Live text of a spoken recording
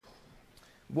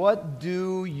What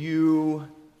do you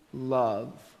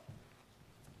love?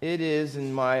 It is,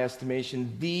 in my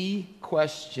estimation, the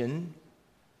question.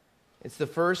 It's the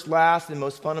first, last, and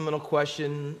most fundamental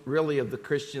question, really, of the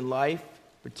Christian life,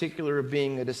 particularly of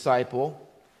being a disciple.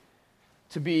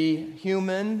 To be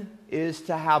human is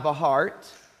to have a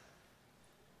heart.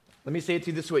 Let me say it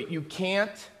to you this way. You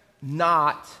can't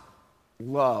not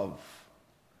love.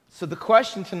 So the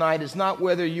question tonight is not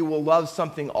whether you will love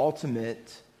something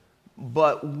ultimate,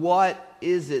 but what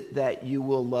is it that you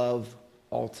will love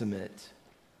ultimate?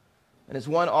 And as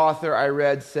one author I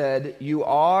read said, you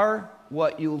are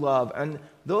what you love. And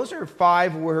those are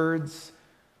 5 words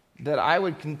that I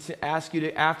would ask you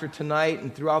to, after tonight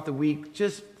and throughout the week,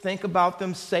 just think about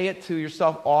them, say it to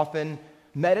yourself often,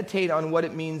 meditate on what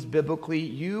it means biblically.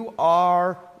 You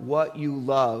are what you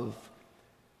love.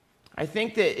 I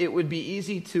think that it would be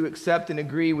easy to accept and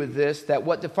agree with this, that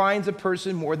what defines a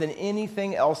person more than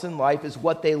anything else in life is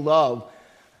what they love.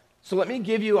 So let me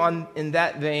give you, in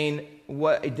that vein,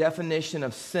 what a definition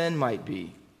of sin might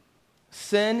be.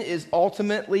 Sin is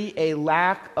ultimately a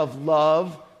lack of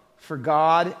love for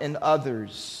God and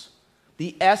others.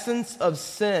 The essence of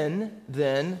sin,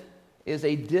 then, is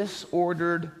a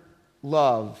disordered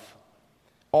love.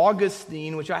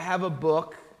 Augustine, which I have a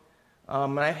book,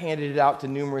 and I've handed it out to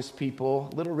numerous people,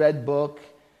 little red book.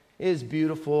 It is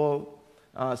beautiful,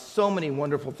 so many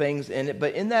wonderful things in it.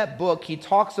 But in that book, he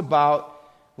talks about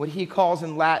what he calls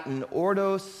in Latin,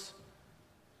 ordos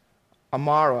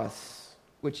amaris,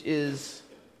 which is,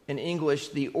 in English,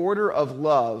 the order of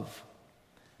love.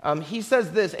 He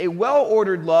says this: a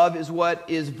well-ordered love is what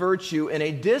is virtue, and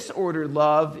a disordered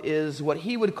love is what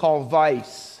he would call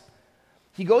vice.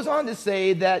 He goes on to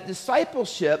say that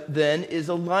discipleship, then, is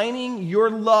aligning your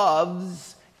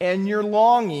loves and your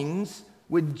longings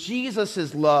with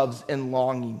Jesus' loves and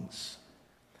longings.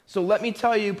 So let me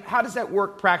tell you, how does that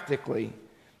work practically?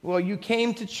 Well, you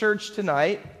came to church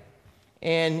tonight,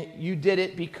 and you did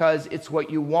it because it's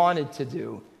what you wanted to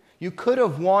do. You could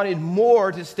have wanted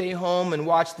more to stay home and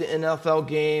watch the NFL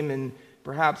game, and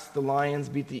perhaps the Lions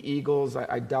beat the Eagles.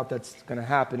 I doubt that's going to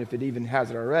happen if it even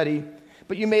hasn't already.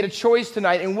 But you made a choice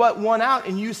tonight, and what won out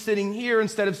in you sitting here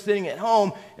instead of sitting at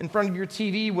home in front of your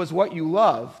TV was what you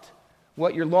loved,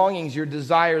 what your longings, your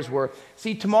desires were.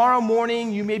 See, tomorrow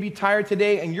morning, you may be tired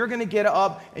today, and you're going to get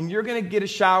up, and you're going to get a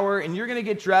shower, and you're going to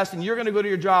get dressed, and you're going to go to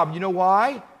your job. You know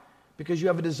why? Because you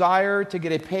have a desire to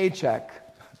get a paycheck.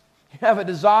 You have a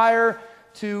desire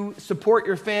to support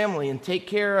your family and take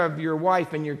care of your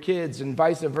wife and your kids and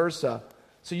vice versa.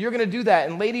 So you're going to do that.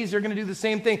 And ladies are going to do the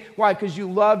same thing. Why? Because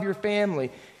you love your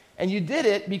family. And you did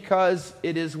it because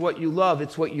it is what you love.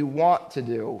 It's what you want to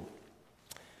do.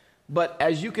 But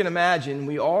as you can imagine,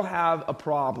 we all have a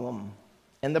problem.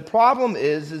 And the problem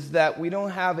is that we don't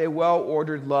have a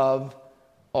well-ordered love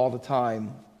all the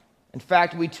time. In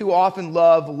fact, we too often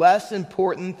love less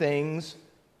important things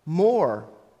more.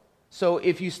 So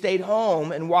if you stayed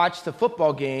home and watched the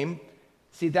football game,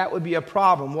 see, that would be a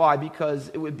problem. Why? Because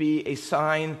it would be a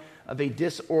sign of a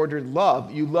disordered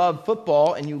love. You love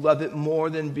football, and you love it more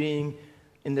than being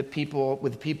with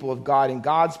the people of God in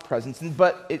God's presence.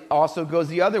 But it also goes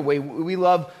the other way. We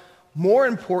love more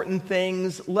important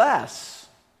things less.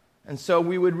 And so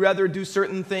we would rather do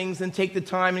certain things than take the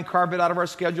time and carve it out of our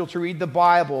schedule to read the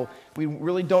Bible. We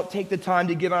really don't take the time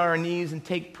to get on our knees and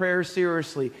take prayer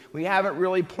seriously. We haven't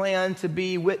really planned to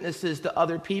be witnesses to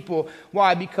other people.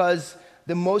 Why? Because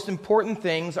the most important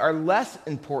things are less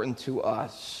important to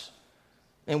us.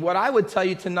 And what I would tell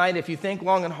you tonight, if you think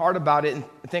long and hard about it and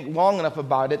think long enough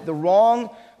about it, the wrong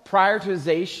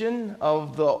prioritization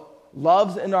of the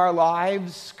loves in our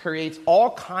lives creates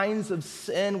all kinds of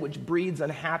sin, which breeds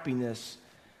unhappiness.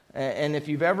 And if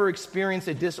you've ever experienced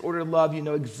a disordered love, you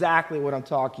know exactly what I'm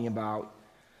talking about.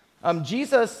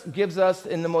 Jesus gives us,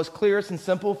 in the most clearest and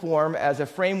simple form, as a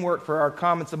framework for our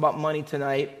comments about money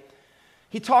tonight,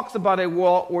 he talks about a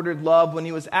well-ordered love when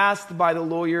he was asked by the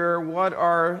lawyer,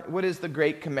 what is the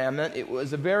great commandment? It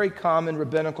was a very common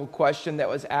rabbinical question that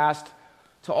was asked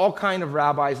to all kinds of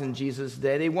rabbis in Jesus'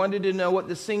 day. They wanted to know what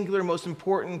the singular most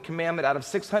important commandment out of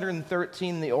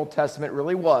 613 in the Old Testament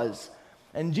really was.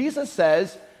 And Jesus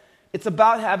says it's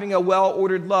about having a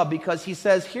well-ordered love, because he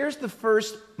says, here's the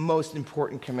first most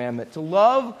important commandment: to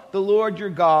love the Lord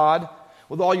your God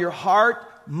with all your heart,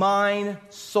 mind,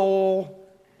 soul,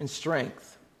 and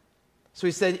strength. So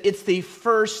he said it's the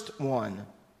first one,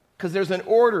 because there's an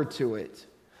order to it.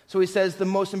 So he says the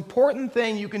most important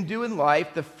thing you can do in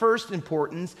life, the first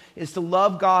importance, is to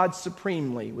love God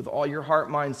supremely with all your heart,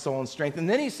 mind, soul, and strength. And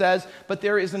then he says, but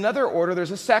there is another order,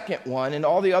 there's a second one, and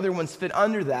all the other ones fit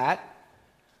under that.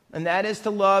 And that is to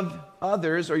love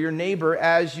others or your neighbor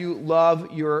as you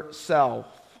love yourself.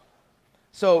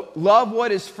 So love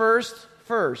what is first,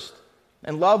 first.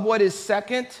 And love what is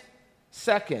second,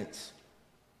 second.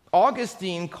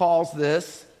 Augustine calls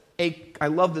this, I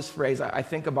love this phrase, I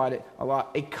think about it a lot,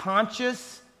 a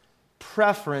conscious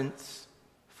preference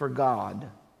for God.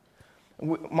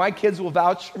 My kids will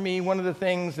vouch for me. One of the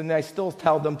things, and I still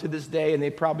tell them to this day, and they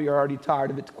probably are already tired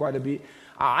of it quite a bit,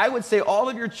 I would say all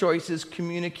of your choices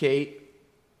communicate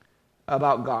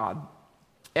about God.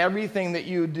 Everything that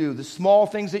you do, the small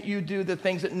things that you do, the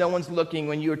things that no one's looking,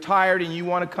 when you're tired and you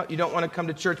don't want to come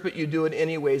to church, but you do it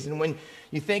anyways. And when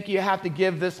you think you have to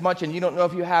give this much and you don't know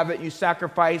if you have it, you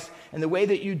sacrifice. And the way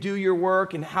that you do your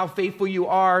work and how faithful you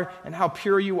are and how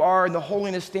pure you are and the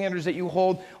holiness standards that you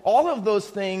hold, all of those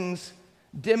things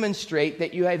demonstrate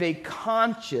that you have a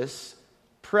conscious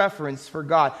preference for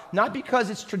God. Not because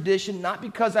it's tradition, not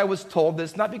because I was told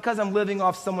this, not because I'm living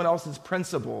off someone else's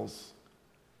principles.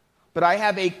 But I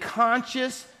have a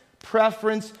conscious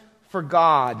preference for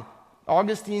God.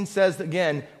 Augustine says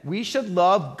again, we should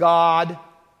love God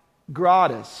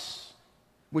gratis,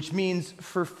 which means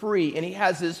for free. And he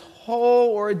has this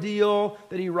whole ordeal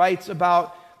that he writes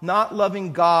about not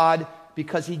loving God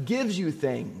because he gives you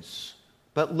things,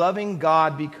 but loving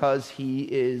God because he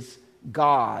is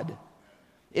God.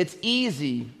 It's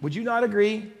easy, would you not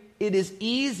agree? It is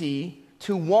easy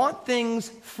to want things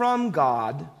from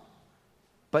God,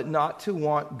 but not to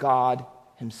want God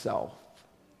himself.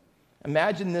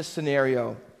 Imagine this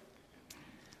scenario.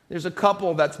 There's a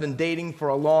couple that's been dating for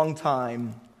a long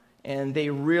time, and they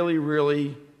really,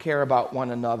 really care about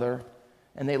one another,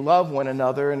 and they love one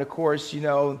another. And of course,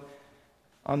 on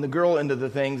the girl end of the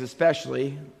things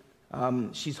especially,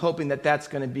 she's hoping that that's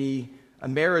going to be a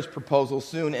marriage proposal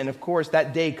soon. And of course,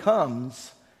 that day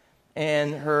comes,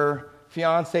 and her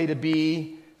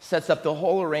fiancé-to-be sets up the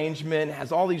whole arrangement,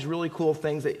 has all these really cool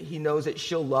things that he knows that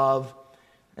she'll love.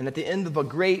 And at the end of a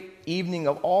great evening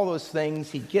of all those things,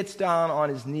 he gets down on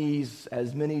his knees,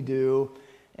 as many do,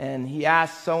 and he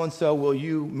asks so-and-so, will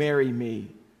you marry me?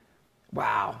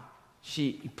 Wow.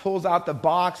 He pulls out the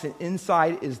box, and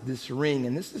inside is this ring.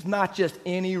 And this is not just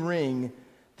any ring.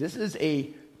 This is a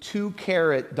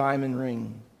 2-carat diamond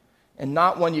ring. And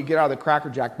not one you get out of the Cracker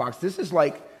Jack box. This is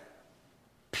like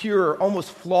pure,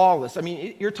 almost flawless. I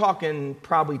mean, you're talking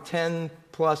probably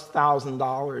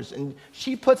 $10,000+. And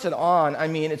she puts it on. I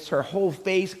mean, it's her whole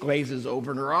face glazes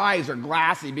over and her eyes are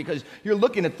glassy because you're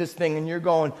looking at this thing and you're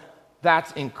going,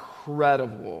 that's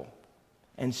incredible.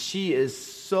 And she is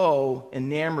so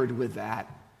enamored with that.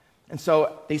 And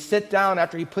so they sit down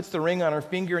after he puts the ring on her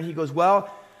finger and he goes, well,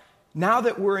 now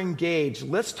that we're engaged,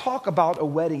 let's talk about a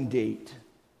wedding date.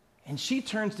 And she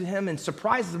turns to him and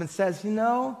surprises him and says,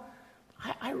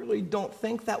 I really don't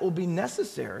think that will be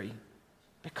necessary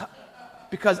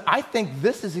because I think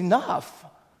this is enough.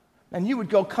 And you would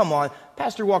go, come on,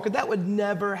 Pastor Walker, that would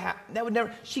never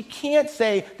happen. She can't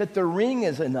say that the ring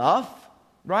is enough,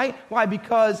 right? Why?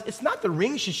 Because it's not the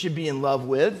ring she should be in love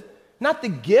with, not the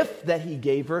gift that he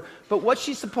gave her, but what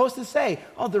she's supposed to say.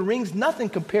 Oh, the ring's nothing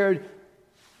compared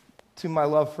to my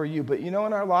love for you. But in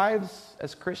our lives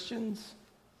as Christians,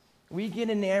 we get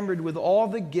enamored with all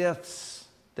the gifts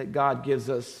that God gives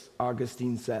us,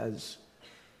 Augustine says.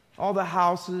 All the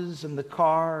houses and the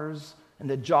cars and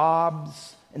the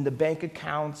jobs and the bank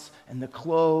accounts and the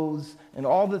clothes and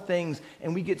all the things.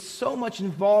 And we get so much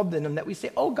involved in them that we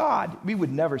say, oh God, we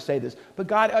would never say this, but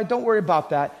God, don't worry about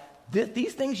that.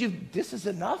 These things, this is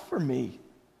enough for me.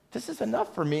 This is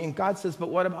enough for me. And God says, but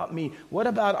what about me? What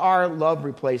about our love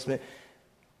replacement?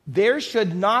 There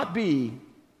should never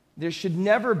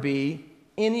be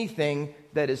anything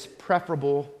that is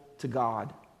preferable to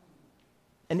God.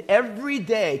 And every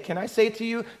day, can I say to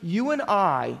you, you and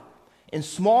I, in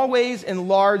small ways and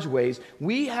large ways,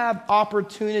 we have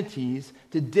opportunities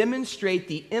to demonstrate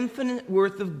the infinite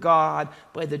worth of God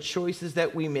by the choices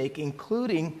that we make,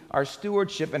 including our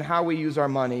stewardship and how we use our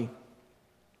money.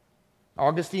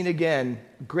 Augustine again,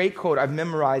 great quote, I've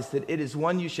memorized it. It is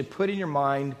one you should put in your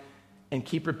mind and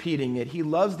keep repeating it. He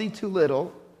loves thee too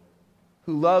little,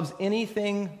 who loves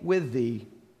anything with thee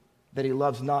that he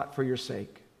loves not for your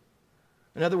sake.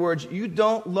 In other words, you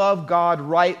don't love God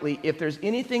rightly if there's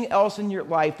anything else in your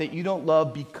life that you don't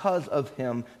love because of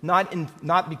him,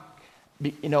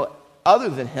 other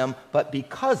than him, but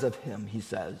because of him, he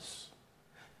says.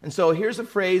 And so here's a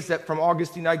phrase that from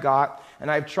Augustine I got, and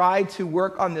I've tried to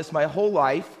work on this my whole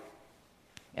life,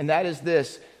 and that is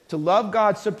this: to love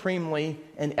God supremely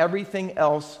and everything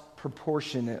else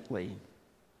proportionately.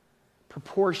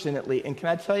 Proportionately. And can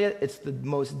I tell you, it's the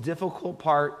most difficult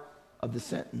part of the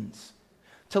sentence.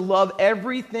 to love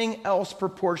everything else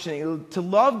proportionately, to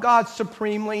love God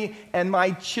supremely and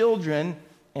my children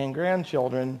and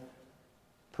grandchildren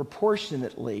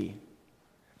proportionately,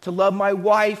 to love my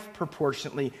wife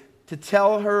proportionately, to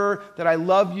tell her that I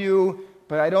love you,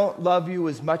 but I don't love you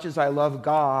as much as I love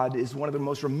God is one of the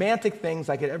most romantic things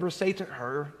I could ever say to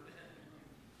her.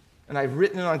 And I've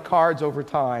written it on cards over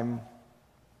time.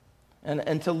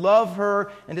 And to love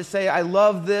her and to say, I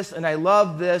love this and I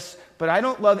love this, but I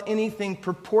don't love anything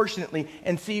proportionately.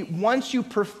 And see, once you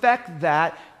perfect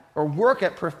that or work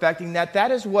at perfecting that,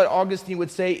 that is what Augustine would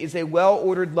say is a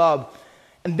well-ordered love.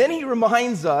 And then he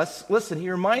reminds us, he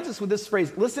reminds us with this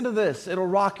phrase. Listen to this. It'll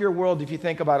rock your world if you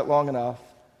think about it long enough.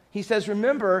 He says,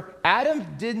 remember, Adam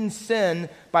didn't sin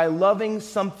by loving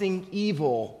something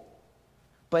evil,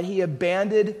 but he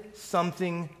abandoned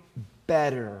something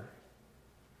better.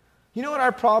 You know what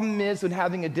our problem is with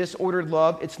having a disordered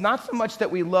love? It's not so much that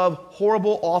we love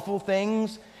horrible, awful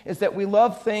things. It's that we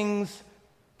love things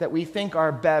that we think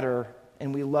are better,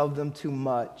 and we love them too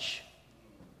much.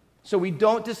 So we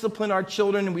don't discipline our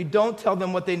children, and we don't tell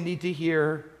them what they need to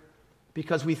hear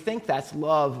because we think that's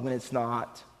love when it's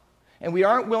not. And we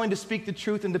aren't willing to speak the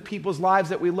truth into people's lives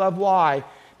that we love. Why?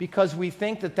 Because we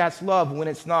think that that's love when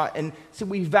it's not. And so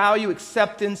we value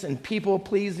acceptance and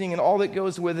people-pleasing and all that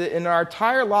goes with it. And our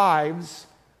entire lives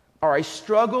are a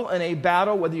struggle and a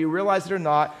battle, whether you realize it or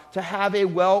not, to have a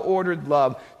well-ordered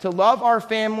love. To love our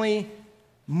family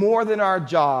more than our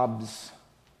jobs.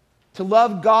 To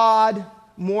love God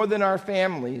more than our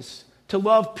families. To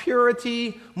love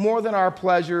purity more than our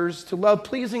pleasures. To love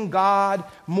pleasing God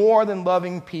more than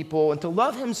loving people. And to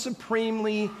love Him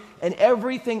supremely and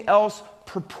everything else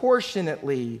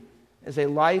proportionately is a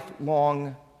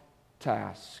lifelong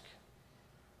task.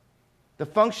 The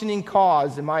functioning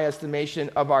cause, in my estimation,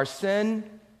 of our sin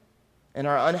and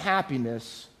our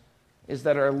unhappiness is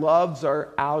that our loves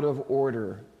are out of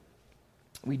order.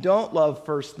 We don't love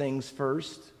first things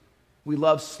first. We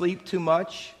love sleep too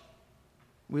much.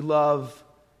 We love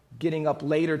getting up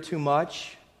later too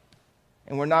much.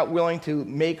 And we're not willing to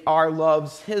make our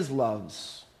loves His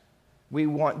loves. We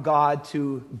want God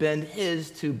to bend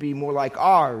His to be more like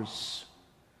ours.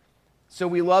 So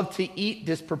we love to eat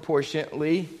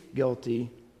disproportionately, guilty,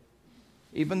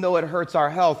 even though it hurts our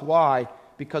health. Why?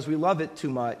 Because we love it too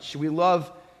much. We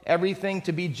love everything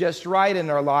to be just right in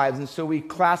our lives, and so we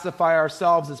classify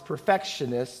ourselves as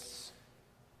perfectionists.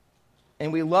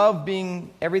 And we love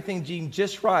everything being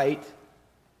just right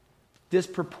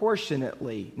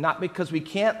disproportionately, not because we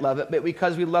can't love it, but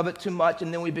because we love it too much,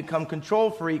 and then we become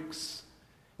control freaks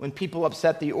when people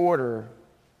upset the order.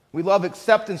 We love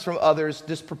acceptance from others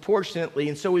disproportionately,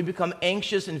 and so we become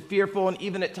anxious and fearful and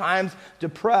even at times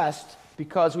depressed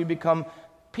because we become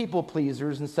people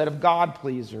pleasers instead of God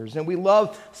pleasers. And we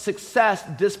love success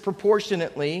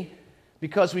disproportionately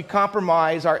because we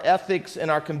compromise our ethics and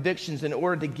our convictions in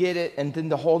order to get it and then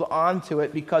to hold on to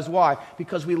it. Because why?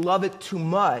 Because we love it too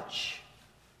much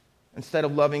instead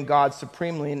of loving God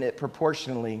supremely and it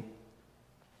proportionally.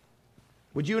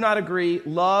 Would you not agree?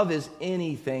 Love is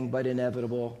anything but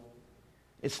inevitable.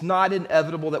 It's not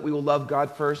inevitable that we will love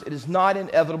God first. It is not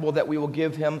inevitable that we will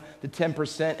give Him the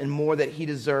 10% and more that He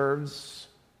deserves.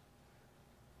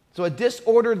 So a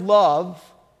disordered love,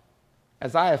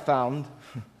 as I have found,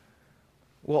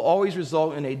 will always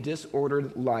result in a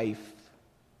disordered life.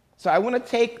 So I want to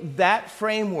take that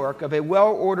framework of a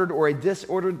well-ordered or a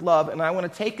disordered love, and I want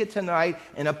to take it tonight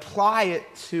and apply it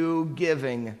to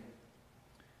giving.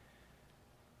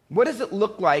 What does it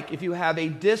look like if you have a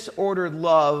disordered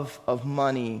love of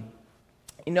money?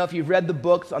 You know, if you've read the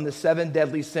books on the 7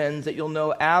 deadly sins, that you'll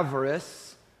know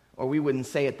avarice, or we wouldn't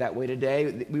say it that way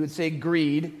today, we would say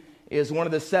greed, is one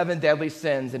of the 7 deadly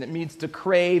sins. And it means to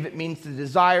crave, it means to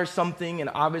desire something, and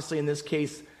obviously in this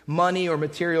case, money or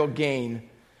material gain.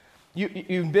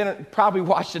 You've probably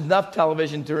watched enough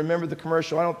television to remember the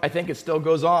commercial. I think it still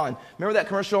goes on. Remember that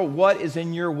commercial, what is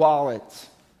in your wallet?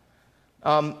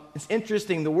 It's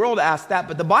interesting, the world asks that,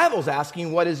 but the Bible's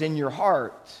asking what is in your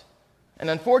heart. And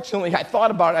unfortunately, I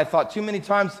thought about it, I thought too many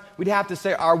times we'd have to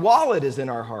say our wallet is in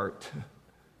our heart.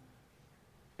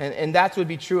 And that would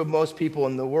be true of most people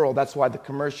in the world. That's why the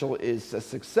commercial is a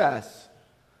success.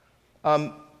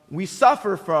 We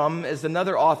suffer from, as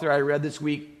another author I read this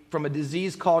week, from a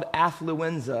disease called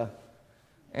affluenza.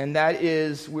 And that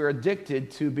is, we're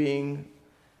addicted to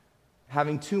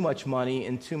having too much money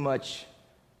and too much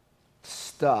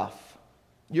stuff.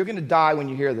 You're going to die when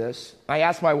you hear this. I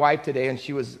asked my wife today, and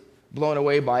she was blown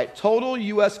away by it. Total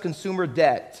U.S. consumer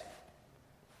debt,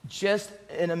 just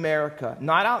in America,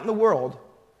 not out in the world,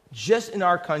 just in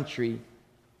our country,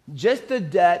 Just the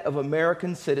debt of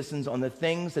American citizens on the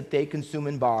things that they consume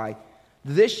and buy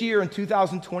this year in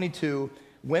 2022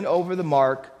 went over the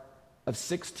mark of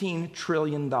 $16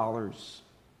 trillion,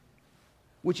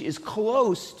 which is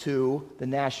close to the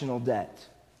national debt.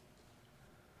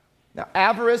 Now,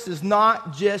 avarice is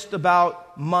not just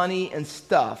about money and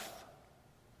stuff.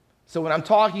 So when I'm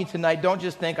talking tonight, don't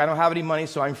just think I don't have any money,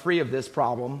 so I'm free of this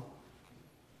problem.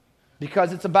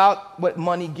 Because it's about what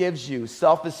money gives you: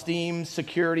 self-esteem,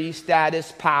 security,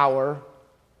 status, power.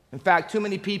 In fact, too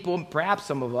many people, perhaps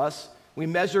some of us, we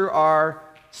measure our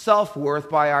self-worth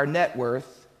by our net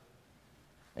worth.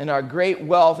 And our great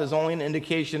wealth is only an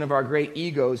indication of our great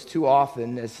egos too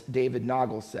often, as David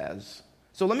Nagel says.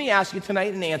 So let me ask you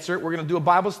tonight and answer it. We're going to do a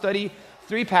Bible study,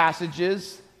 3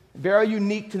 passages, very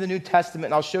unique to the New Testament,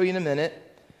 and I'll show you in a minute.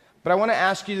 But I want to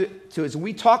ask you to, as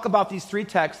we talk about these 3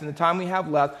 texts in the time we have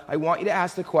left, I want you to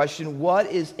ask the question, what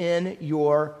is in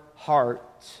your heart?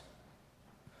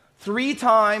 3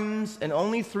 times, and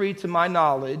only 3 to my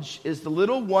knowledge, is the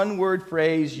little one-word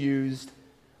phrase used,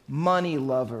 money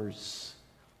lovers.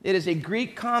 It is a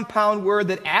Greek compound word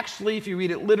that actually, if you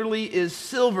read it literally, is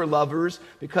silver lovers,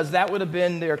 because that would have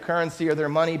been their currency or their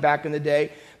money back in the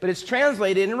day. But it's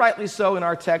translated, and rightly so in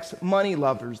our text, money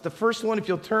lovers. The first one, if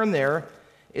you'll turn there,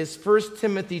 is 1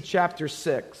 Timothy chapter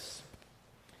 6.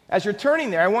 As you're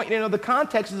turning there, I want you to know the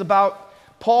context is about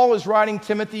Paul is writing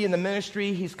Timothy in the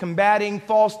ministry. He's combating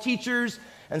false teachers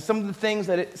and some of the things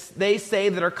that they say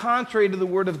that are contrary to the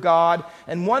Word of God.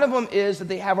 And one of them is that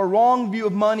they have a wrong view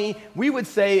of money. We would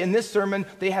say in this sermon,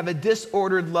 they have a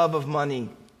disordered love of money.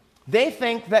 They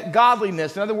think that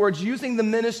godliness, in other words, using the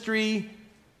ministry,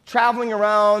 traveling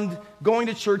around, going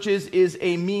to churches, is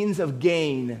a means of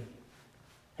gain.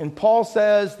 And Paul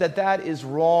says that that is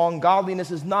wrong.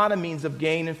 Godliness is not a means of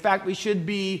gain. In fact, we should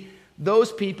be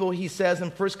those people, he says in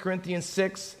 1 Corinthians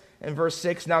 6 and verse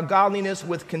 6, now godliness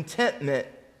with contentment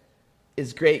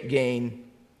is great gain.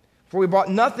 For we brought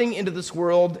nothing into this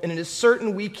world, and it is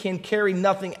certain we can carry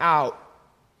nothing out.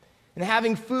 And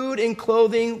having food and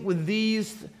clothing, with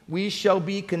these we shall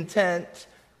be content,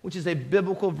 which is a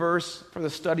biblical verse for the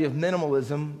study of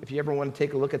minimalism, if you ever want to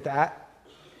take a look at that.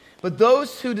 But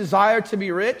those who desire to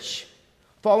be rich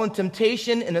fall in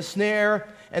temptation and a snare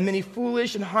and many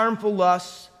foolish and harmful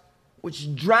lusts,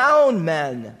 which drown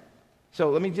men.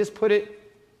 So let me just put it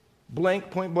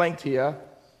point blank to you.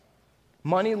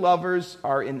 Money lovers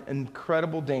are in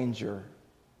incredible danger.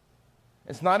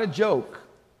 It's not a joke.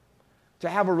 To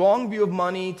have a wrong view of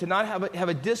money, to not have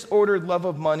a disordered love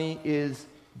of money is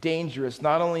dangerous,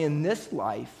 not only in this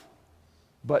life,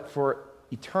 but for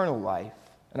eternal life.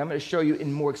 And I'm going to show you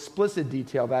in more explicit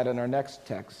detail that in our next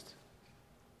text.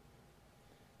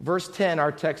 Verse 10,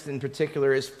 our text in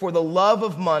particular, is, for the love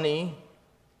of money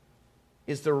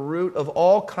is the root of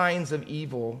all kinds of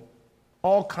evil.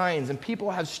 All kinds. And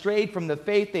people have strayed from the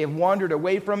faith. They have wandered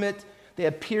away from it. They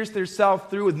have pierced themselves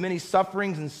through with many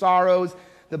sufferings and sorrows,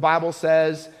 the Bible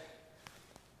says,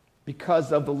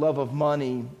 because of the love of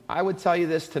money. I would tell you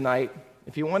this tonight.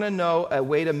 If you want to know a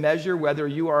way to measure whether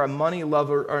you are a money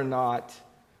lover or not,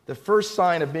 the first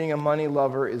sign of being a money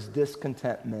lover is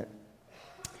discontentment.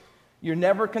 You're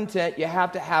never content. You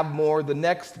have to have more. The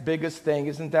next biggest thing,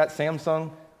 isn't that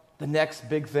Samsung? The next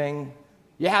big thing.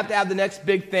 You have to have the next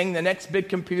big thing, the next big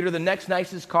computer, the next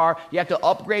nicest car. You have to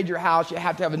upgrade your house. You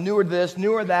have to have a newer this,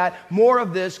 newer that, more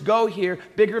of this, go here,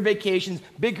 bigger vacations,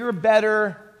 bigger,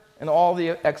 better, and all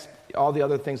the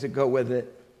other things that go with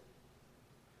it.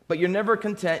 But you're never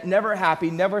content, never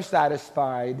happy, never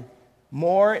satisfied.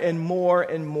 More and more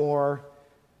and more,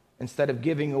 instead of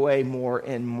giving away more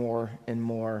and more and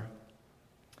more.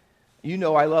 You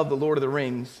know I love The Lord of the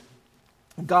Rings.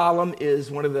 Gollum is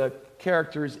one of the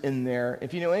characters in there.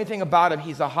 If you know anything about him,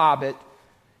 he's a hobbit.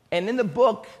 And in the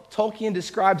book, Tolkien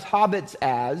describes hobbits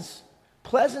as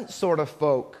pleasant sort of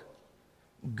folk,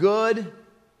 good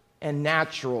and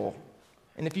natural.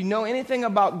 And if you know anything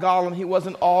about Gollum, he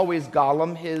wasn't always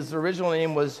Gollum. His original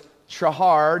name was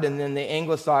Trahard, and then they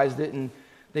anglicized it and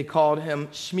they called him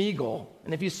Smeagol.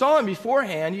 And if you saw him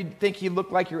beforehand, you'd think he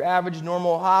looked like your average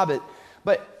normal hobbit.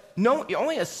 But no,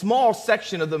 only a small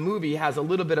section of the movie has a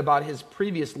little bit about his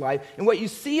previous life. And what you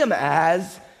see him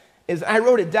as is, I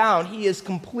wrote it down, he has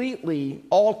completely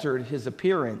altered his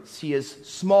appearance. He is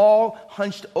small,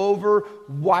 hunched over,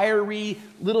 wiry,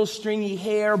 little stringy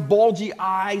hair, bulgy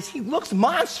eyes. He looks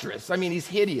monstrous. I mean, he's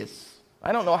hideous.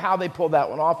 I don't know how they pulled that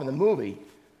one off in the movie.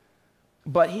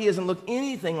 But he doesn't look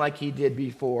anything like he did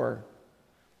before.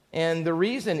 And the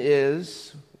reason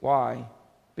is, why?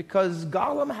 Because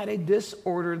Gollum had a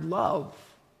disordered love,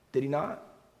 did he not?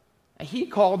 And he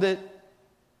called it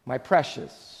my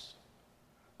precious.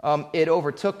 it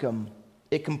overtook him.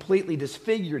 It completely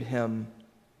disfigured him.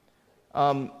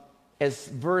 As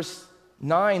verse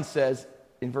 9 says,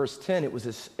 in verse 10, it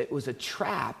was a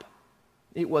trap.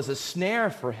 It was a snare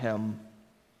for him,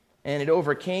 and it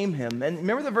overcame him. And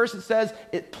remember the verse that says,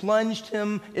 it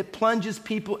plunges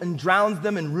people and drowns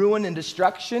them in ruin and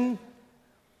destruction?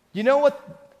 You know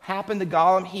what happened to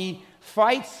Gollum? He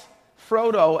fights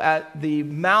Frodo at the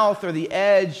mouth or the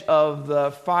edge of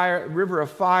the river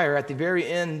of fire at the very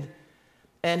end,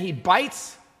 and he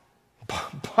bites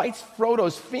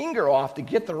Frodo's finger off to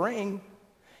get the ring.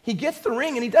 He gets the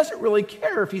ring, and he doesn't really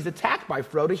care if he's attacked by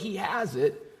Frodo. He has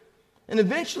it. And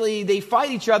eventually, they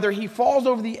fight each other. He falls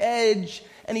over the edge,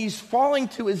 and he's falling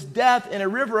to his death in a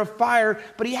river of fire,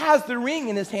 but he has the ring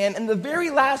in his hand, and the very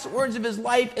last words of his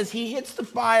life as he hits the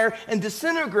fire and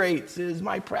disintegrates is,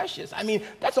 "My precious." I mean,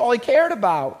 that's all he cared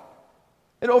about.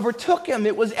 It overtook him.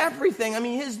 It was everything. I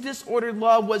mean, his disordered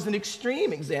love was an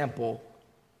extreme example.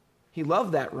 He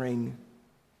loved that ring.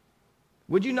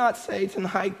 Would you not say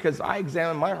tonight, because I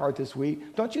examined my heart this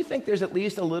week, don't you think there's at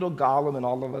least a little Gollum in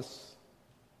all of us?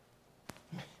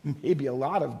 Maybe a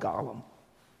lot of Gollum.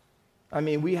 I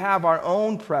mean, we have our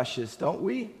own precious, don't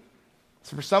we?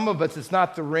 So for some of us, it's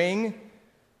not the ring,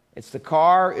 it's the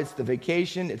car, it's the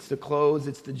vacation, it's the clothes,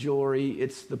 it's the jewelry,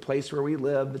 it's the place where we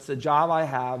live, it's the job I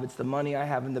have, it's the money I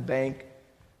have in the bank.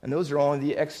 And those are only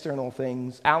the external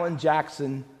things. Alan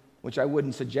Jackson, which I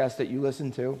wouldn't suggest that you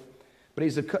listen to, but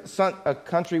he's a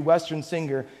country western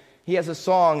singer. He has a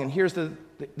song, and here's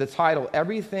the title,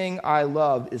 "Everything I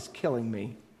Love Is Killing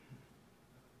Me."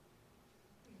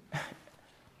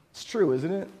 It's true,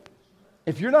 isn't it?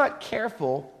 If you're not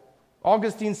careful,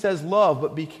 Augustine says love,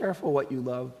 but be careful what you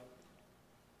love.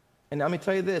 And let me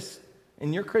tell you this,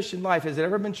 in your Christian life, has it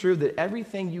ever been true that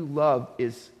everything you love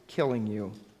is killing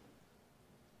you?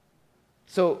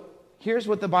 So here's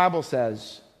what the Bible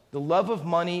says. The love of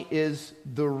money is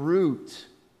the root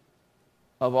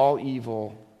of all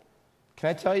evil. Can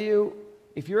I tell you,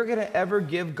 if you're going to ever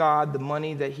give God the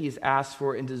money that he's asked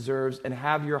for and deserves and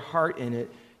have your heart in it,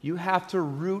 you have to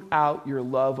root out your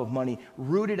love of money.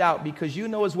 Root it out, because you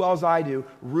know as well as I do,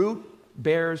 root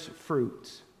bears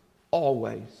fruit,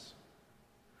 always.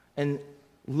 And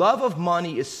love of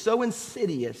money is so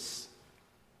insidious,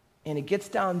 and it gets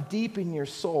down deep in your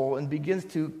soul and begins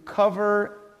to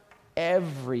cover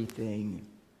everything.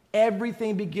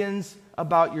 Everything begins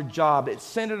about your job. It's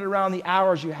centered around the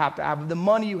hours you have to have, the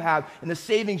money you have, and the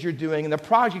savings you're doing, and the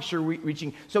projects you're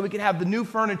reaching, so we can have the new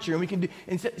furniture, and we can do.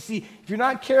 And see, if you're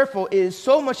not careful, it is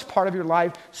so much part of your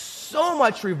life. So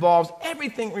much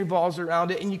everything revolves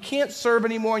around it, and you can't serve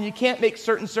anymore, and you can't make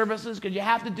certain services because you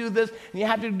have to do this and you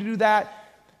have to do that.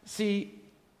 See,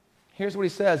 here's what he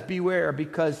says: beware,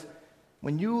 because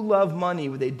when you love money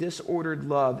with a disordered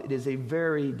love, it is a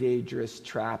very dangerous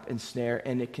trap and snare,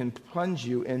 and it can plunge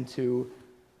you into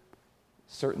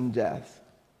certain death.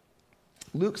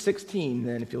 Luke 16,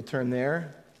 then, if you'll turn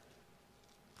there.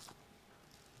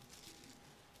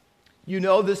 You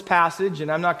know this passage,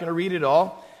 and I'm not going to read it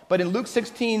all. But in Luke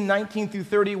 16, 19 through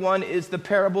 31 is the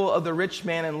parable of the rich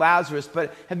man and Lazarus.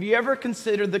 But have you ever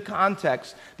considered the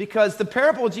context? Because the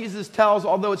parable Jesus tells,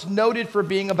 although it's noted for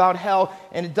being about hell,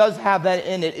 and it does have that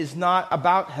in it, is not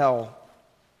about hell.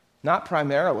 Not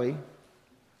primarily.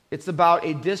 It's about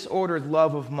a disordered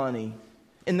love of money.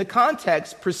 In the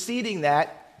context preceding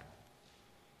that,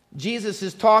 Jesus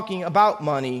is talking about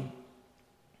money.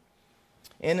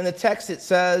 And in the text it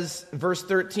says, verse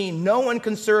 13, no one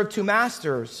can serve two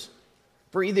masters,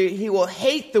 for either he will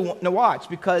hate the one, now watch,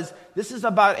 because this is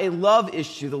about a love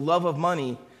issue, the love of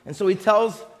money. And so he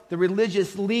tells the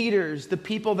religious leaders, the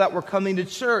people that were coming to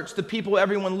church, the people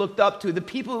everyone looked up to, the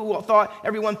people who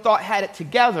everyone thought had it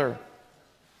together.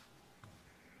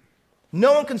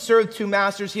 No one can serve two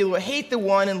masters. He will hate the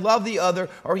one and love the other,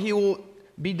 or he will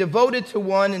be devoted to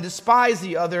one and despise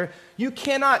the other. You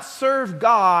cannot serve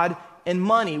God and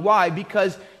money. Why?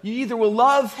 Because you either will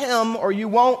love him or you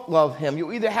won't love him.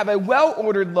 You'll either have a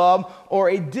well-ordered love or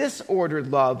a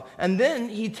disordered love. And then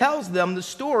he tells them the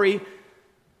story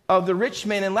of the rich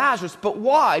man and Lazarus. But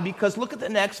why? Because look at the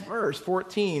next verse,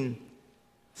 14.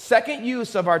 Second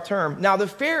use of our term. Now the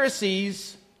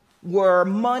Pharisees were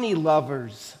money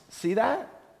lovers. See that?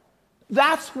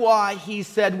 That's why he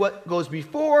said what goes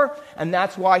before, and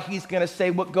that's why he's going to say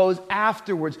what goes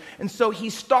afterwards. And so he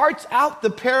starts out the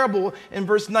parable in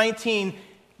verse 19.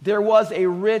 There was a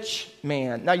rich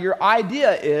man. Now your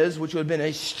idea is, which would have been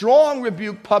a strong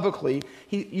rebuke publicly,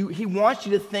 he wants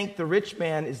you to think the rich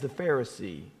man is the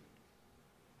Pharisee.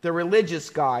 the religious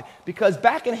guy. Because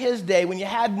back in his day, when you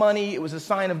had money, it was a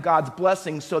sign of God's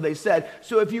blessing, so they said.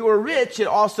 So if you were rich, it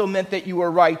also meant that you were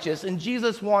righteous. And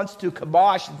Jesus wants to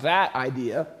kibosh that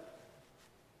idea.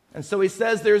 And so he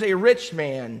says there's a rich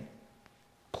man.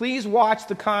 Please watch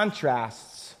the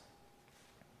contrasts.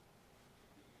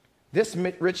 This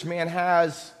rich man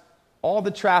has all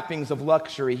the trappings of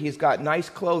luxury. He's got nice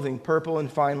clothing, purple and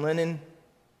fine linen.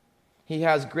 He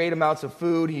has great amounts of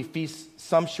food. He feasts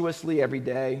sumptuously every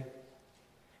day.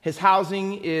 His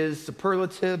housing is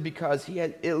superlative because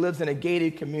it lives in a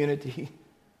gated community.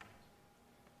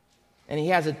 And he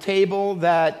has a table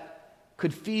that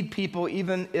could feed people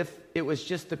even if it was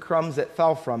just the crumbs that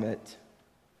fell from it.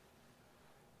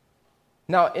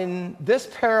 Now, in this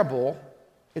parable,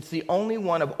 it's the only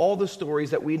one of all the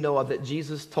stories that we know of that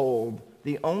Jesus told,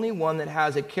 the only one that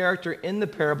has a character in the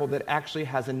parable that actually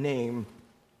has a name.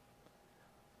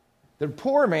 The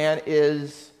poor man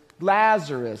is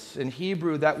Lazarus. In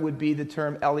Hebrew, that would be the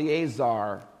term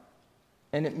Eleazar,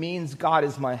 and it means God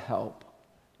is my help.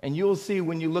 And you'll see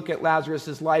when you look at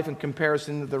Lazarus' life in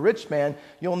comparison to the rich man,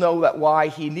 you'll know that why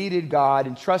he needed God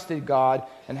and trusted God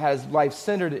and had his life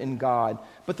centered in God.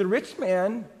 But the rich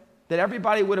man that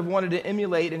everybody would have wanted to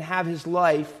emulate and have his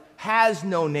life has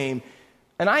no name.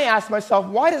 And I asked myself,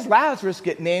 why does Lazarus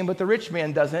get named but the rich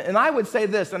man doesn't? And I would say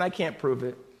this, and I can't prove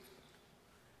it,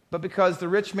 but because the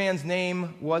rich man's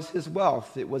name was his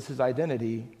wealth, it was his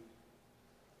identity.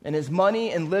 And his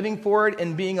money and living for it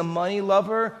and being a money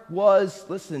lover was,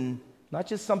 listen, not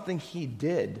just something he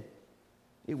did,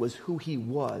 it was who he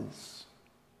was.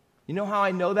 You know how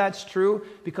I know that's true?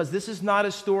 Because this is not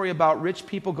a story about rich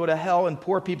people go to hell and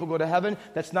poor people go to heaven.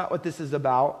 That's not what this is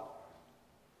about.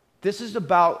 This is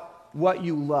about what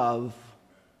you love.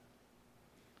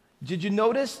 Did you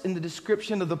notice in the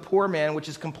description of the poor man, which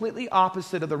is completely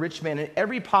opposite of the rich man in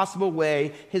every possible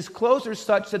way, his clothes are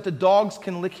such that the dogs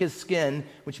can lick his skin,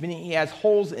 which means he has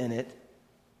holes in it.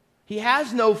 He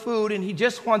has no food and he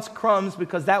just wants crumbs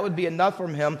because that would be enough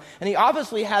from him. And he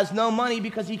obviously has no money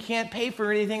because he can't pay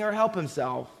for anything or help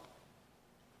himself.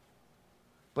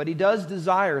 But he does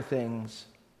desire things.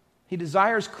 He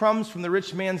desires crumbs from the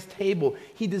rich man's table.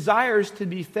 He desires to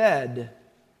be fed.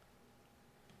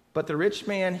 But the rich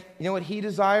man, you know what he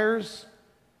desires?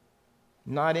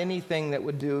 Not anything that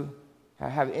would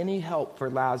have any help for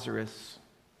Lazarus.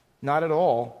 Not at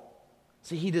all.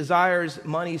 See, he desires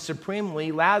money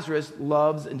supremely. Lazarus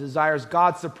loves and desires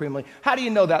God supremely. How do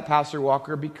you know that, Pastor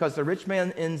Walker? Because the rich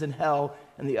man ends in hell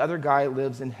and the other guy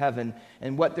lives in heaven.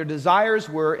 And what their desires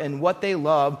were and what they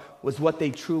loved was what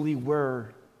they truly were.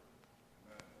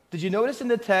 Did you notice in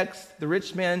the text, the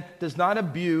rich man does not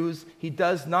abuse, he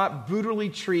does not brutally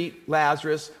treat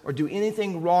Lazarus or do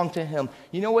anything wrong to him.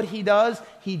 You know what he does?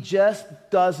 He just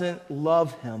doesn't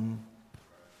love him.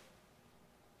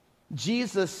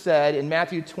 Jesus said in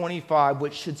Matthew 25,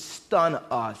 which should stun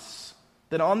us,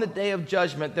 that on the day of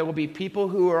judgment there will be people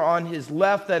who are on his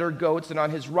left that are goats and on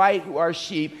his right who are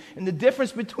sheep. And the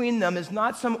difference between them is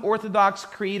not some orthodox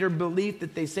creed or belief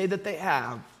that they say that they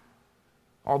have,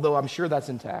 although I'm sure that's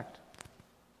intact.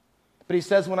 But he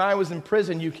says, when I was in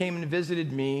prison, you came and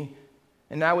visited me,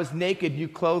 and I was naked, you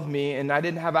clothed me, and I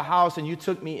didn't have a house, and you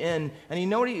took me in. And you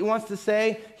know what he wants to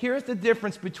say? Here's the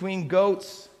difference between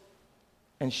goats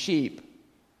and sheep.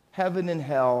 Heaven and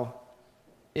hell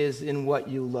is in what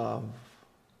you love,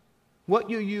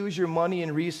 what you use your money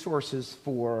and resources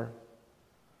for.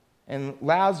 And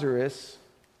Lazarus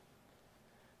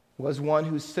was one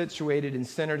who situated and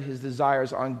centered his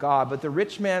desires on God. But the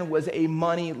rich man was a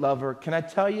money lover. Can I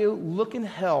tell you, look in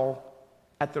hell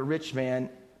at the rich man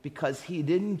because he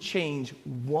didn't change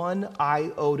one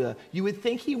iota. You would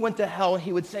think he went to hell and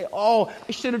he would say, oh,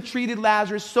 I should have treated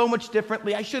Lazarus so much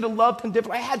differently. I should have loved him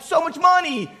differently. I had so much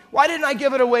money. Why didn't I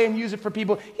give it away and use it for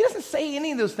people? He doesn't say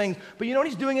any of those things. But you know what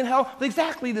he's doing in hell?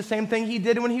 Exactly the same thing he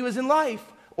did when he was in life.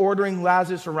 Ordering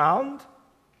Lazarus around.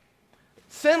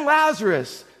 Send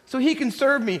Lazarus so he can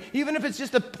serve me, even if it's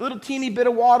just a little teeny bit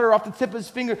of water off the tip of his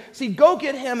finger. See, go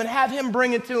get him and have him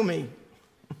bring it to me.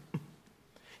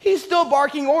 He's still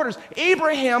barking orders.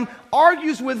 Abraham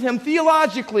argues with him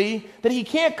theologically that he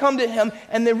can't come to him,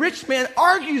 and the rich man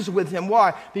argues with him.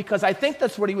 Why? Because I think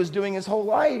that's what he was doing his whole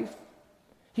life.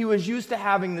 He was used to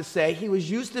having to say, he was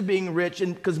used to being rich,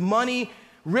 and because money,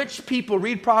 rich people,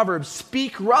 read Proverbs,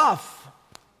 speak rough.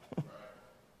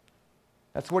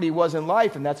 That's what he was in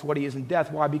life, and that's what he is in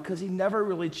death. Why? Because he never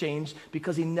really changed,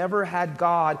 because he never had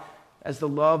God as the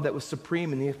love that was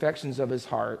supreme in the affections of his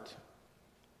heart.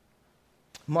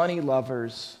 Money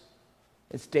lovers,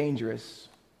 it's dangerous.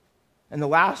 And the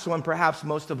last one, perhaps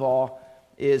most of all,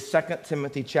 is 2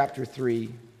 Timothy chapter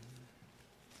 3.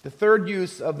 The third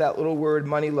use of that little word,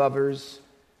 money lovers,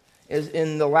 is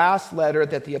in the last letter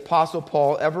that the Apostle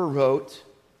Paul ever wrote,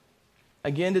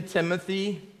 again to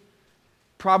Timothy,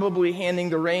 probably handing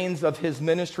the reins of his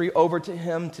ministry over to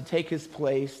him to take his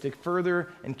place, to further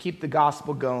and keep the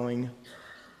gospel going.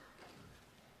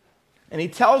 And he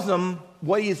tells him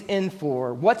what he's in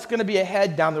for, what's going to be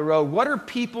ahead down the road, what are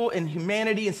people and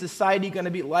humanity and society going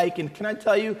to be like. And can I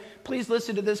tell you, please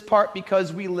listen to this part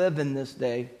because we live in this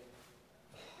day.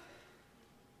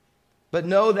 But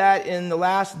know that in the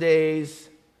last days,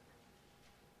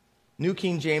 New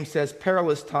King James says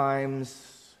perilous times.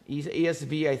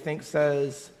 ESV, I think,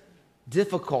 says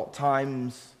difficult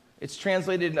times. It's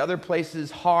translated in other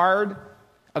places hard,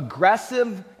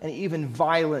 aggressive, and even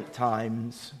violent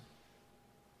times.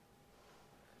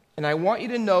 And I want you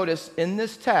to notice in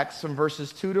this text from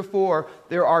verses 2 to 4,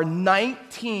 there are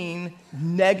 19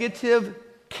 negative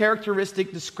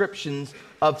characteristic descriptions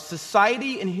of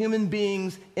society and human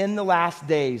beings in the last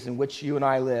days in which you and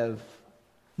I live.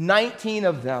 19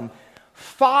 of them.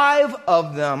 5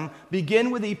 of them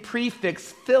begin with a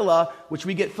prefix, phila, which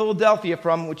we get Philadelphia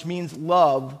from, which means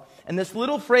love. And this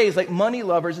little phrase, like money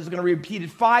lovers, is going to be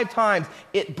repeated 5 times.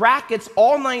 It brackets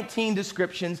all 19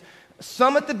 descriptions,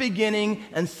 some at the beginning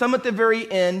and some at the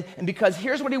very end. And because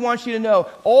here's what he wants you to know.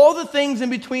 All the things in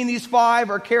between these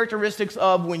 5 are characteristics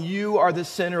of when you are the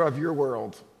center of your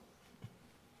world.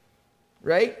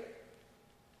 Right?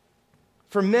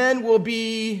 For men will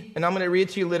be, and I'm going to read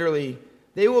it to you literally,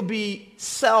 they will be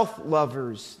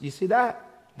self-lovers. You see that?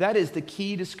 That is the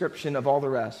key description of all the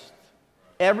rest.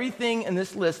 Everything in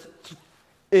this list,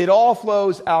 it all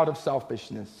flows out of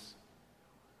selfishness,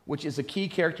 which is a key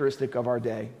characteristic of our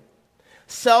day.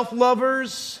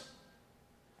 Self-lovers,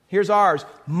 here's ours.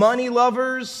 Money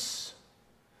lovers,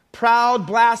 proud,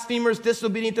 blasphemers,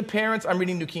 disobedient to parents. I'm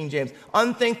reading New King James.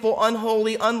 Unthankful,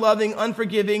 unholy, unloving,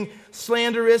 unforgiving,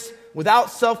 slanderous, without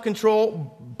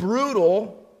self-control,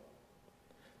 brutal,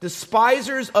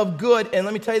 despisers of good. And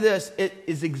let me tell you this, it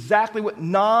is exactly what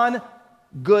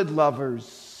non-good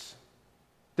lovers.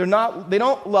 They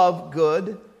don't love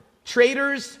good.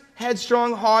 Traitors,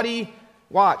 headstrong, haughty,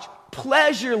 watch,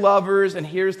 pleasure lovers, and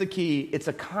here's the key, it's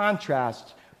a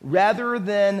contrast, rather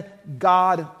than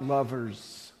God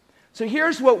lovers. So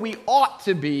here's what we ought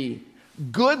to be,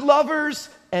 good lovers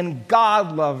and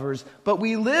God lovers. But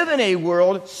we live in a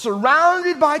world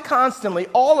surrounded by constantly,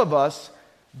 all of us,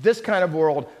 this kind of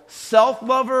world,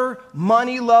 self-lover,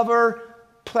 money lover,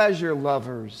 pleasure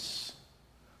lovers.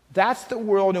 That's the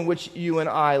world in which you and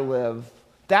I live.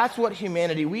 That's what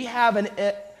humanity, we have an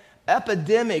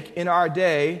epidemic in our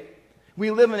day. We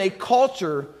live in a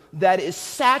culture that is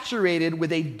saturated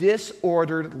with a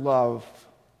disordered love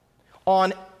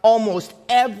on almost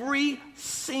every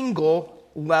single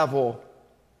level.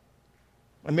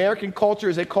 American culture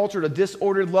is a culture of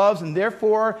disordered loves and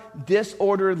therefore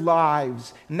disordered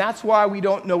lives. And that's why we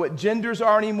don't know what genders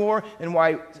are anymore and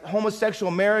why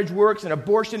homosexual marriage works and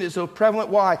abortion is so prevalent.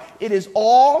 Why? It is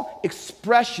all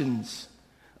expressions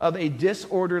of a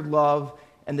disordered love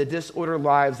and the disordered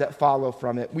lives that follow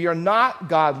from it. We are not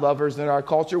God lovers in our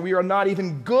culture. We are not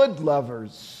even good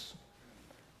lovers.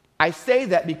 I say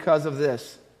that because of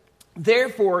this.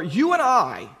 Therefore, you and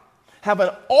I have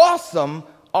an awesome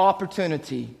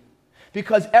opportunity.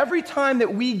 Because every time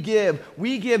that we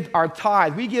give our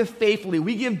tithe, we give faithfully,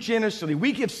 we give generously,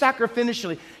 we give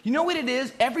sacrificially. You know what it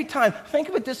is? Every time, think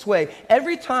of it this way,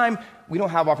 every time, we don't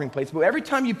have offering plates, but every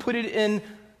time you put it in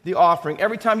the offering,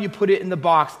 every time you put it in the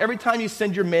box, every time you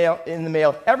send your mail in the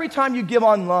mail, every time you give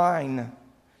online,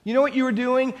 you know what you are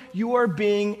doing? You are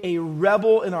being a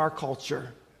rebel in our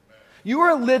culture. You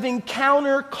are living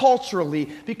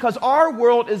counter-culturally because our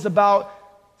world is about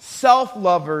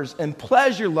self-lovers and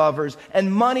pleasure lovers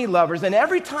and money lovers. And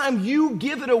every time you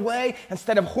give it away,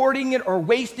 instead of hoarding it or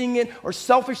wasting it or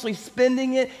selfishly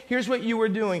spending it, here's what you are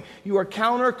doing. You are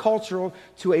countercultural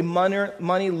to a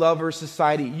money lover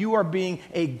society. You are being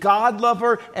a God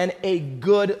lover and a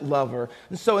good lover.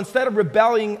 And so instead of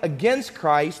rebelling against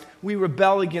Christ, we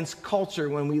rebel against culture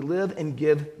when we live and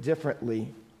give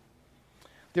differently.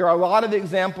 There are a lot of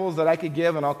examples that I could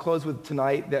give, and I'll close with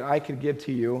tonight, that I could give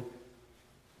to you.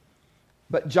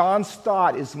 But John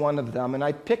Stott is one of them, and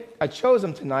I chose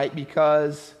him tonight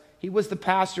because he was the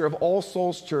pastor of All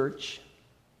Souls Church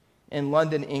in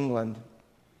London, England.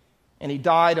 And he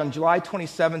died on July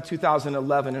 27,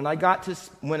 2011. And I got to,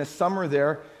 when a summer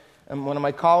there, in one of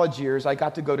my college years, I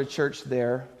got to go to church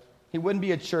there. He wouldn't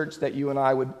be a church that you and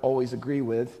I would always agree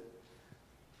with,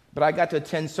 but I got to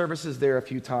attend services there a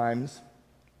few times.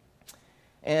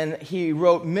 And he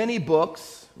wrote many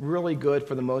books, really good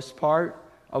for the most part.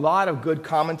 a lot of good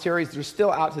commentaries. They're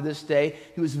still out to this day.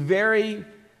 He was very,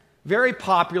 very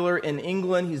popular in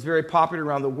England. He's very popular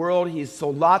around the world. He's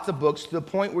sold lots of books to the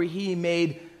point where he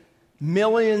made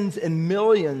millions and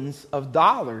millions of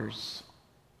dollars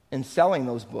in selling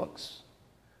those books.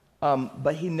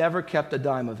 But he never kept a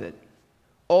dime of it.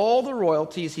 All the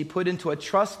royalties he put into a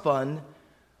trust fund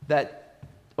that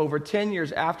over 10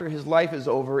 years after his life is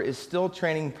over is still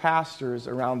training pastors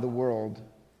around the world.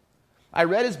 I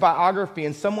read his biography,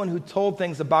 and someone who told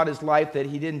things about his life that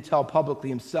he didn't tell publicly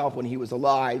himself when he was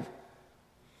alive,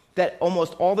 that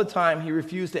almost all the time he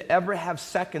refused to ever have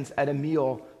seconds at a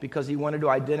meal because he wanted to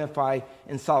identify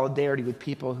in solidarity with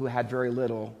people who had very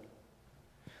little.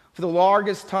 For the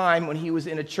longest time, when he was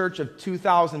in a church of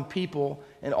 2,000 people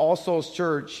in All Souls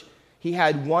Church, he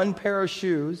had one pair of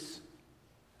shoes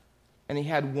and he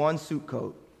had one suit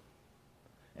coat.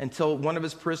 Until one of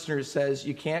his parishioners says,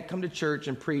 you can't come to church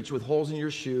and preach with holes in your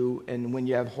shoe and when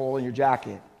you have a hole in your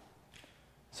jacket.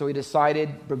 So he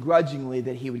decided begrudgingly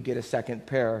that he would get a second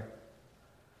pair.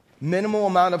 Minimal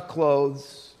amount of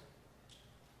clothes.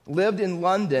 Lived in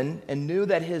London and knew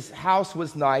that his house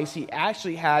was nice. He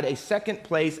actually had a second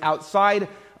place outside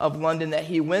of London that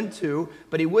he went to,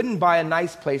 but he wouldn't buy a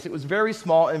nice place. It was very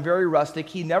small and very rustic.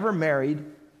 He never married.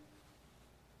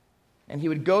 And he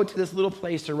would go to this little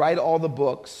place to write all the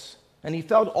books. And he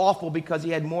felt awful because he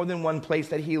had more than one place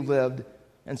that he lived.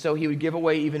 And so he would give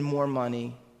away even more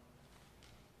money.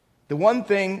 The one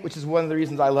thing, which is one of the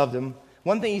reasons I loved him,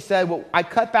 one thing he said, well, I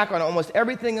cut back on almost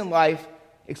everything in life,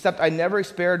 except I never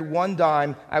spared one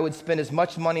dime. I would spend as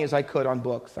much money as I could on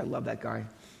books. I love that guy.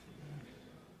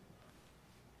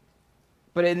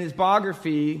 But in his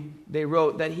biography, they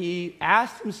wrote that he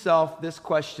asked himself this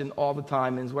question all the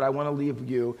time, and is what I want to leave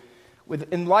you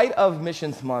with. In light of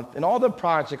Missions Month and all the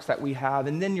projects that we have,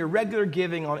 and then your regular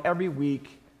giving on every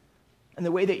week, and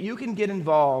the way that you can get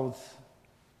involved,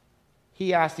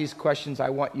 he asked these questions I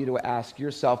want you to ask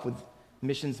yourself with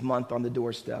Missions Month on the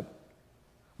doorstep.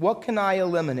 What can I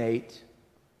eliminate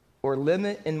or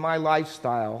limit in my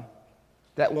lifestyle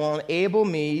that will enable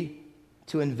me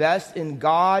to invest in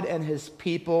God and His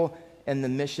people and the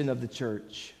mission of the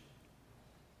church?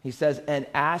 He says, and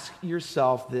ask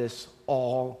yourself this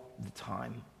all the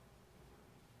time.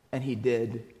 And he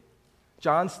did.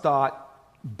 John Stott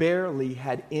barely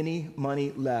had any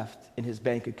money left in his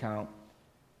bank account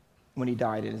when he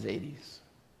died in his 80s.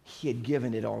 He had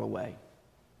given it all away.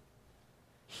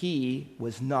 He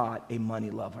was not a money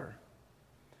lover.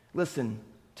 Listen,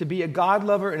 to be a God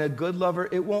lover and a good lover,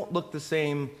 it won't look the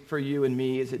same for you and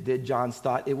me as it did John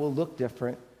Stott. It will look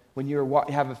different. When you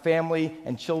have a family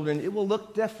and children, it will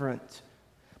look different.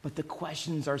 But the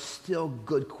questions are still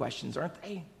good questions, aren't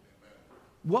they?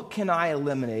 What can I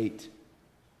eliminate?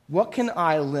 What can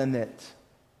I limit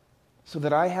so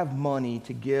that I have money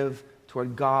to give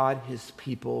toward God, His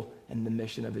people, and the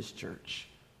mission of His church?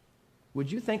 Would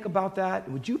you think about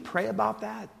that? Would you pray about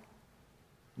that?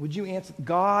 Would you answer,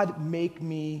 God, make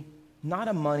me not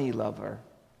a money lover,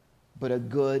 but a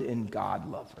good and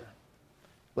God lover?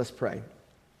 Let's pray.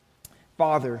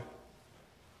 Father,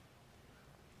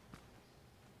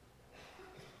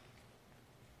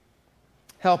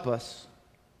 help us,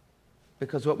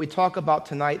 because what we talk about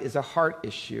tonight is a heart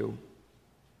issue.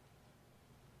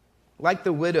 Like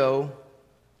the widow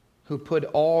who put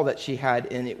all that she had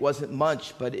in, it wasn't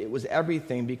much, but it was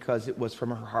everything because it was from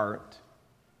her heart.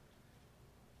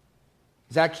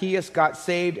 Zacchaeus got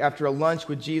saved after a lunch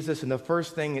with Jesus, and the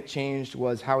first thing that changed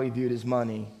was how he viewed his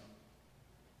money.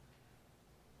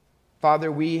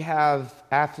 Father, we have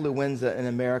affluenza in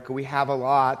America. We have a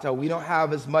lot. We don't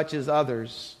have as much as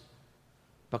others,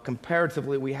 but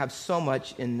comparatively, we have so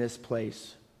much in this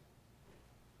place.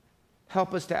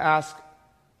 Help us to ask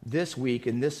this week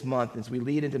and this month, as we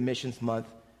lead into Missions Month,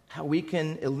 how we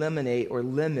can eliminate or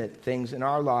limit things in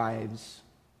our lives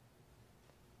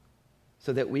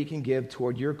so that we can give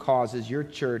toward your causes, your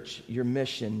church, your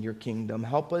mission, your kingdom.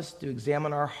 Help us to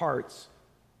examine our hearts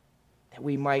that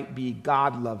we might be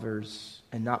God lovers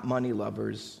and not money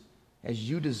lovers as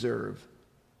you deserve.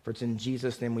 For it's in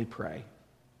Jesus' name we pray.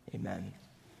 Amen.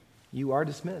 You are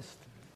dismissed.